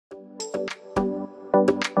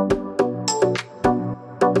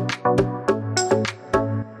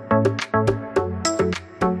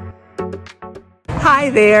Hi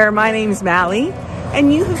there, my name's Mally,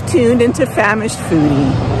 and you have tuned into Famished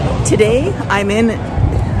Foodie. Today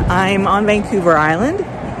I'm on Vancouver Island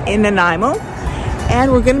in Nanaimo,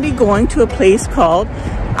 and we're going to be going to a place called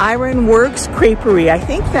Ironworks Crêperie. I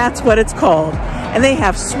think that's what it's called. And they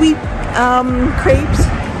have sweet crepes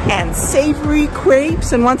and savory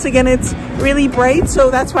crepes, and once again it's really bright, so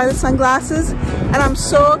that's why the sunglasses. And I'm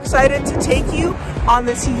so excited to take you on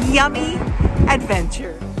this yummy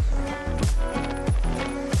adventure.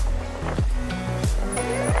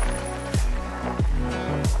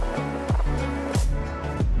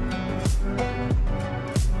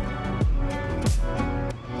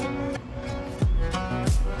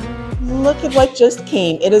 Look at what just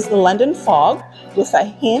came. It is the London fog with a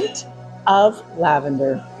hint of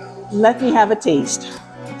lavender. Let me have a taste.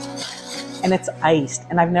 And it's iced,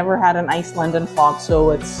 and I've never had an iced London fog,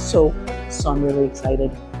 so I'm really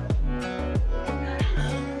excited.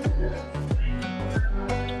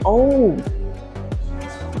 Oh,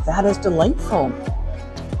 that is delightful.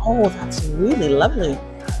 Oh, that's really lovely.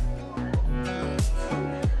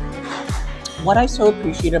 What I so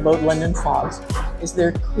appreciate about London fogs is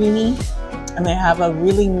they're creamy and they have a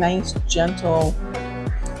really nice, gentle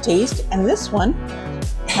taste. And this one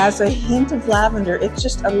has a hint of lavender. It's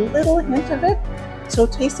just a little hint of it, so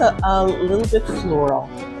it tastes a little bit floral.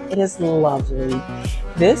 It is lovely.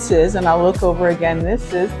 This is, and I'll look over again,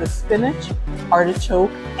 this is the spinach,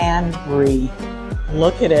 artichoke, and brie.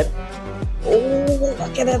 Look at it. Oh,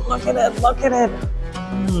 look at it, look at it, look at it.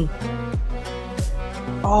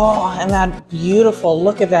 Oh, and that beautiful,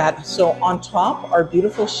 look at that. So on top are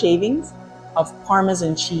beautiful shavings of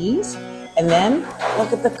parmesan cheese. And then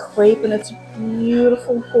look at the crepe and its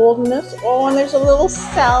beautiful goldenness. Oh, and there's a little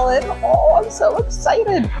salad. Oh, I'm so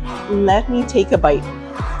excited. Let me take a bite.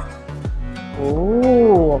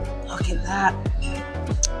 Oh, look at that.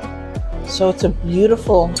 So it's a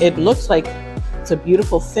beautiful, it looks like it's a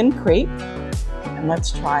beautiful thin crepe. And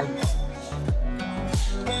let's try.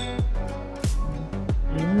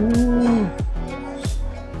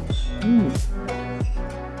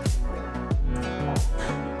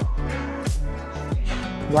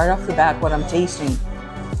 Right off the bat, what I'm tasting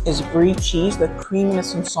is brie cheese, the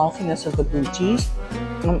creaminess and saltiness of the brie cheese.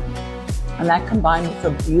 And that combined with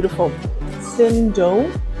the beautiful thin dough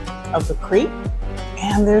of the crepe.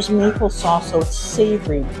 And there's maple sauce, so it's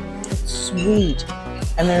savory, it's sweet.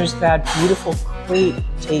 And there's that beautiful crepe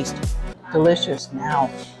taste. Delicious. Now,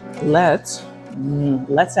 let's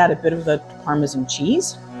add a bit of the parmesan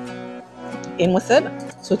cheese in with it.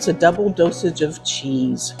 So it's a double dosage of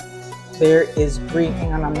cheese. There is brie,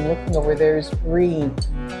 hang on, I'm looking over, there's brie,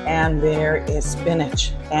 and there is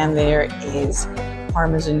spinach, and there is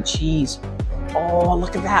parmesan cheese. Oh,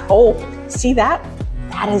 look at that. Oh, see that?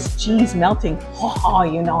 That is cheese melting. Oh,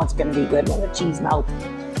 you know it's gonna be good when the cheese melts.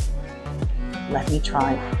 Let me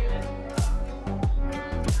try.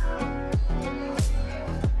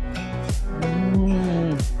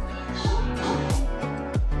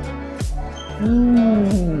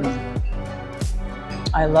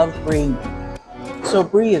 I love brie. So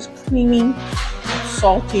brie is creamy,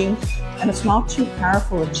 salty, and it's not too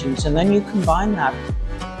powerful a cheese. And then you combine that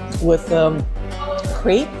with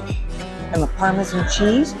crepe and the parmesan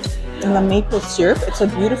cheese and the maple syrup. It's a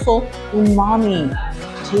beautiful umami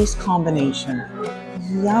taste combination.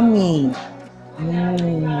 Yummy.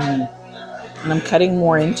 And I'm cutting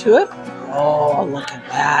more into it. Oh, look at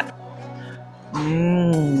that.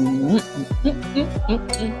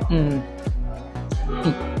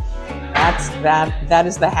 That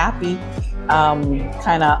is the happy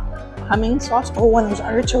kind of humming sauce. Oh, and there's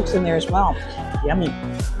artichokes in there as well. Yummy.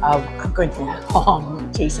 I'm going to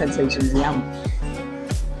taste sensations. Yum.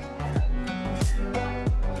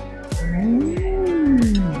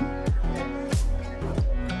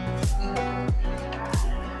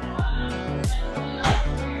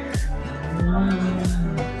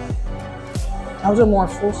 That was a more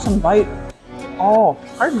fulsome bite. Oh,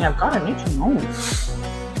 pardon me, I've got an itchy nose.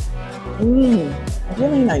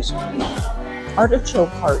 Really nice. Artichoke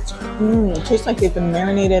hearts. It tastes like they've been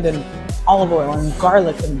marinated in olive oil and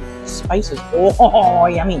garlic and spices. Oh,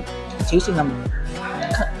 yummy. I'm tasting them.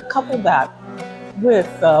 Couple that with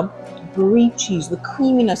brie cheese, the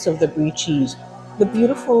creaminess of the brie cheese, the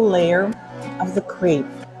beautiful layer of the crepe,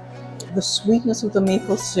 the sweetness of the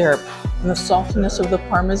maple syrup, and the saltiness of the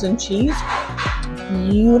parmesan cheese.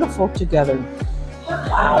 Beautiful together.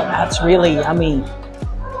 Wow, that's really yummy.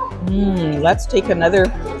 Let's take another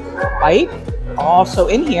bite. Also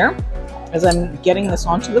in here, as I'm getting this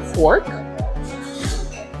onto the fork.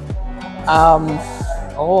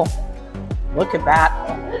 Oh, look at that.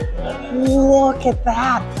 Look at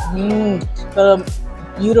that. The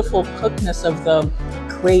beautiful cookedness of the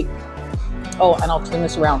crepe. Oh, and I'll turn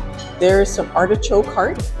this around. There's some artichoke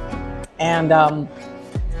heart, and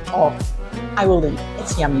oh, I will eat.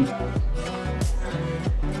 It's yummy.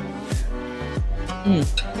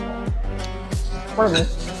 Pardon me.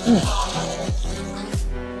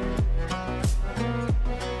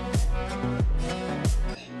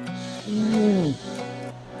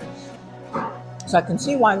 So I can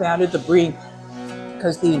see why they added the brie,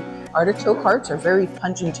 because the artichoke hearts are very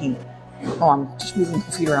pungenty. Oh, I'm just moving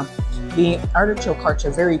the feet around. The artichoke hearts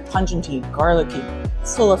are very pungenty, garlicky,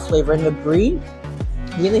 full of flavor, and the brie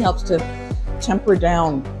really helps to temper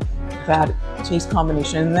down that taste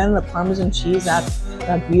combination. And then the parmesan cheese,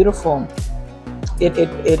 that beautiful,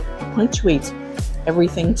 it punctuates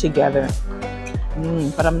everything together.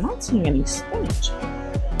 But I'm not seeing any spinach.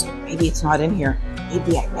 Maybe it's not in here.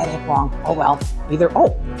 Maybe I read it wrong. Oh well.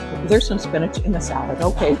 Oh, there's some spinach in the salad.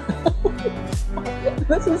 Okay.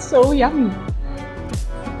 This is so yummy.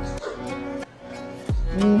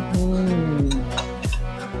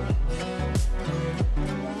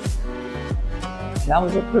 That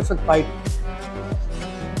was a perfect bite.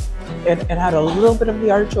 It had a little bit of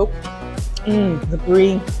the artichoke, the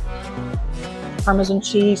brie, parmesan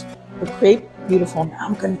cheese, the crepe, beautiful. Now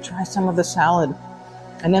I'm going to try some of the salad.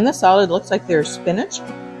 And in the salad, it looks like there's spinach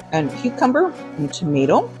and cucumber and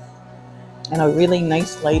tomato and a really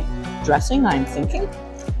nice light dressing, I'm thinking.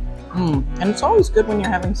 And it's always good when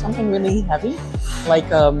you're having something really heavy, like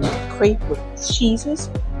crepe with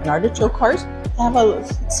cheeses and artichoke hearts, to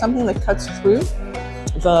have something that cuts through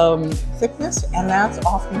the thickness, and that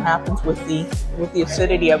often happens with the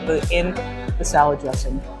acidity of in the salad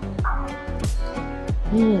dressing.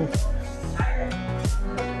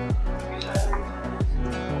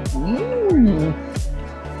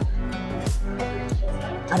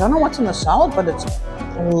 I don't know what's in the salad, but it's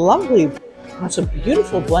lovely. It's a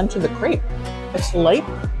beautiful blend to the crepe. It's light,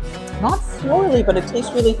 not florally, but it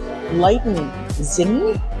tastes really light and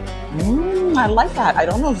zingy. I like that. I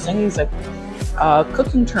don't know if zingy is a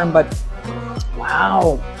cooking term, but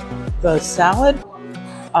wow. The salad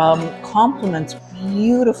complements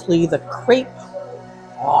beautifully the crepe.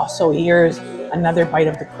 Oh, so here's another bite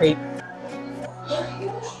of the crepe.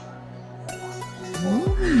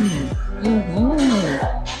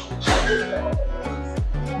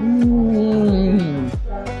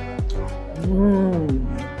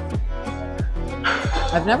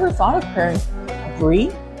 I've never thought of pairing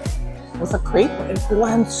brie with a crepe. It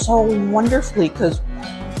blends so wonderfully because,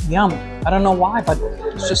 yum. I don't know why, but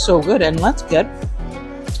it's just so good. And let's get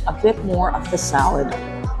a bit more of the salad.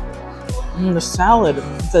 The salad,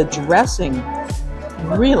 the dressing,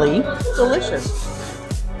 really delicious.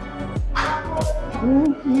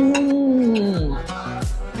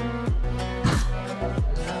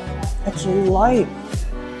 It's light.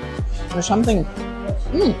 There's something,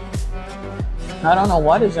 I don't know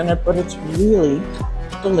what is in it, but it's really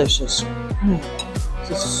delicious.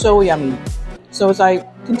 This is so yummy. So as I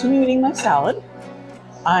continue eating my salad,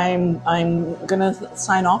 I'm gonna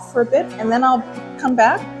sign off for a bit, and then I'll come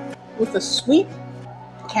back with a sweet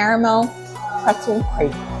caramel pretzel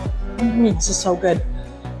crepe. This is so good.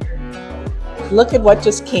 Look at what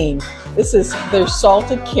just came. This is their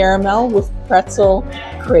salted caramel with pretzel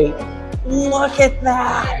crepe. Look at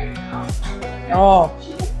that. Oh,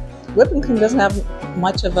 whipping cream doesn't have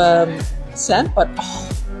much of a scent, but oh,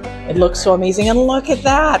 it looks so amazing. And look at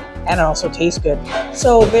that. And it also tastes good.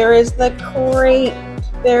 So there is the crepe.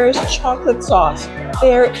 There is chocolate sauce.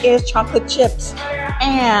 There is chocolate chips.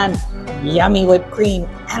 And yummy whipped cream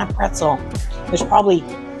and a pretzel. There's probably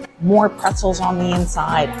more pretzels on the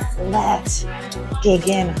inside. Let's dig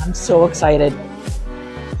in. I'm so excited.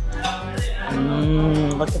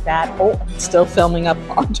 Look at that. Oh, I'm still filming up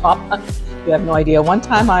on top. You have no idea. One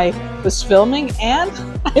time I was filming and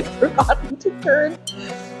I'd forgotten to turn.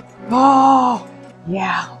 Oh,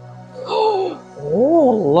 yeah.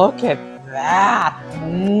 Oh, look at that.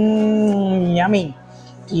 Yummy.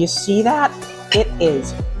 Do you see that? It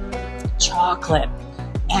is chocolate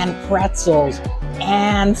and pretzels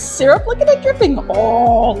and syrup. Look at it dripping.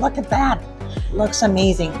 Oh, look at that. Looks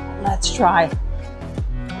amazing. Let's try.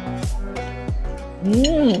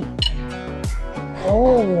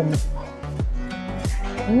 Oh.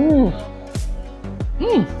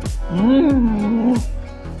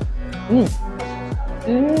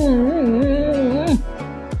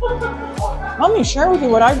 Let me share with you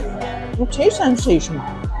the taste sensation.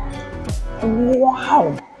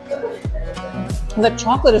 Wow. The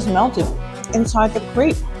chocolate is melted inside the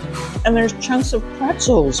crepe, and there's chunks of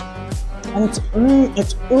pretzels, and it's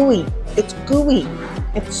ooey, it's gooey,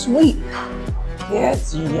 it's sweet,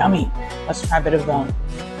 it's yummy. Let's try a bit of the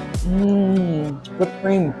Whipped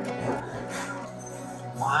cream.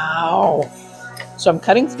 Wow. So I'm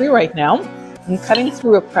cutting through right now. I'm cutting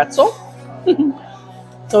through a pretzel.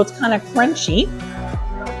 So it's kind of crunchy.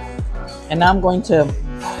 And now I'm going to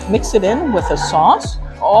mix it in with a sauce.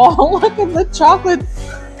 Oh, look at the chocolate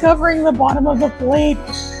covering the bottom of the plate.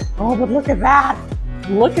 Oh, but look at that.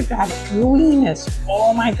 Look at that gooiness.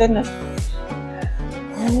 Oh my goodness.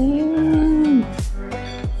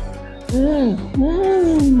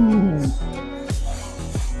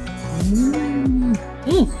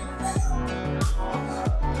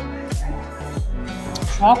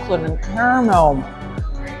 Chocolate and caramel.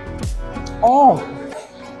 Oh.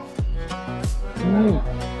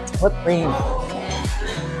 Whipped cream.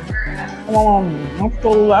 That's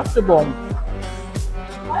delectable.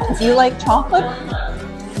 If you like chocolate,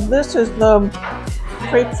 this is the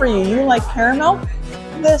crepe for you. You like caramel,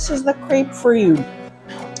 this is the crepe for you.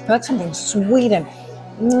 That's something sweet and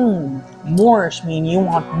moreish, mean you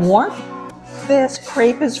want more? This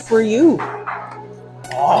crepe is for you.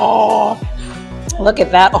 Oh, look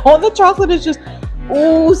at that. Oh, the chocolate is just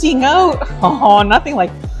oozing out. Oh, nothing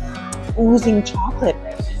like oozing chocolate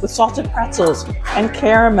with salted pretzels and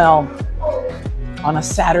caramel on a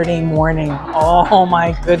Saturday morning. Oh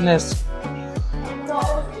my goodness.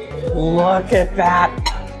 Look at that.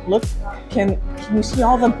 Look, can you see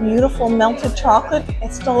all the beautiful melted chocolate?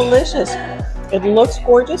 It's delicious. It looks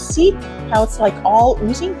gorgeous. See how it's like all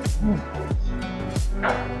oozing?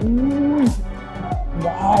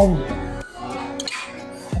 Wow.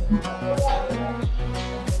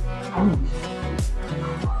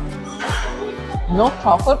 Milk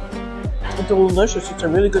chocolate, it's delicious. It's a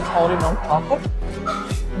really good quality milk chocolate.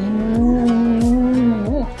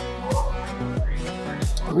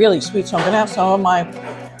 Really sweet. So I'm gonna have some of my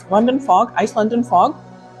London fog, iced London fog,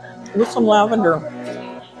 with some lavender.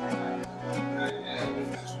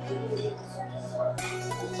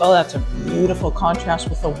 Oh, that's a beautiful contrast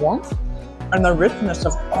with the warmth and the richness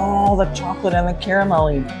of all the chocolate and the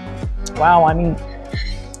caramelly. Wow, I mean,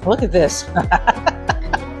 look at this.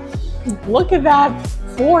 Look at that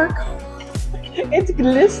fork. It's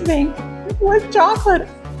glistening with chocolate.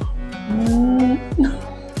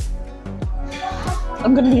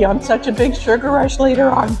 I'm going to be on such a big sugar rush later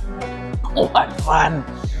on. What fun.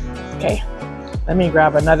 Okay, let me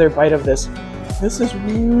grab another bite of this. This is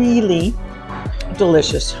really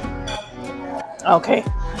delicious. Okay,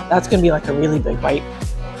 that's going to be like a really big bite.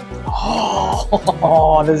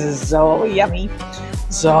 Oh, this is so yummy.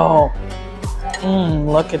 So,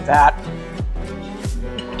 look at that.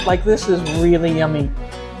 Like, this is really yummy.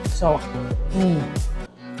 So,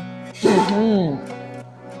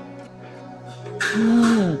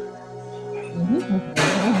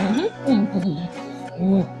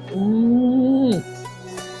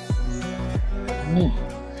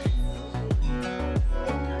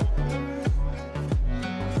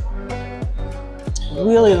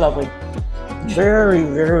 really lovely. Very,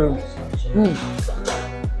 very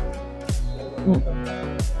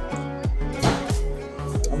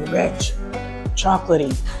rich,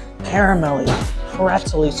 chocolatey, caramelly,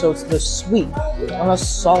 pretzely. So it's the sweet and the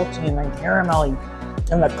salty and the caramelly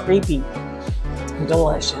and the crepey.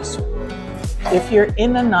 Delicious. If you're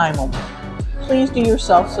in Nanaimo, please do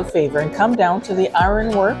yourselves a favor and come down to the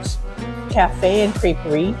Ironworks Café and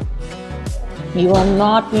Crêperie. You will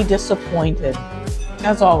not be disappointed.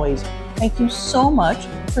 As always, thank you so much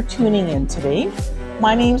for tuning in today.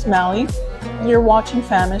 My name's Mally. You're watching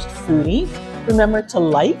Famished Foodie. Remember to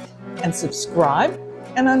like and subscribe.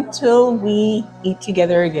 And until we eat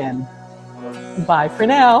together again, bye for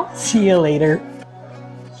now. See you later.